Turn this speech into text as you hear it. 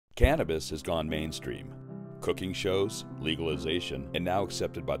Cannabis has gone mainstream. Cooking shows, legalization, and now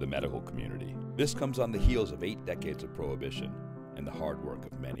accepted by the medical community. This comes on the heels of 8 decades of prohibition and the hard work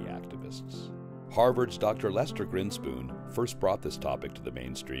of many activists. Harvard's Dr. Lester Grinspoon first brought this topic to the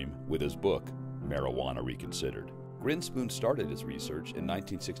mainstream with his book, Marijuana Reconsidered. Grinspoon started his research in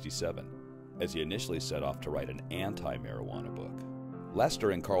 1967, as he initially set off to write an anti-marijuana book. Lester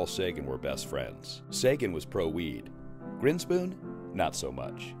and Carl Sagan were best friends. Sagan was pro-weed. Grinspoon, not so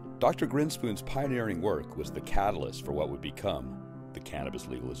much. Dr. Grinspoon's pioneering work was the catalyst for what would become the cannabis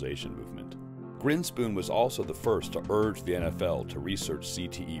legalization movement. Grinspoon was also the first to urge the NFL to research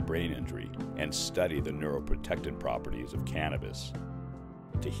CTE brain injury and study the neuroprotectant properties of cannabis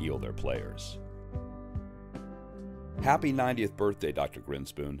to heal their players. Happy 90th birthday, Dr.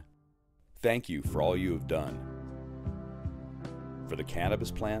 Grinspoon. Thank you for all you have done for the cannabis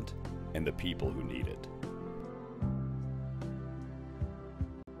plant and the people who need it.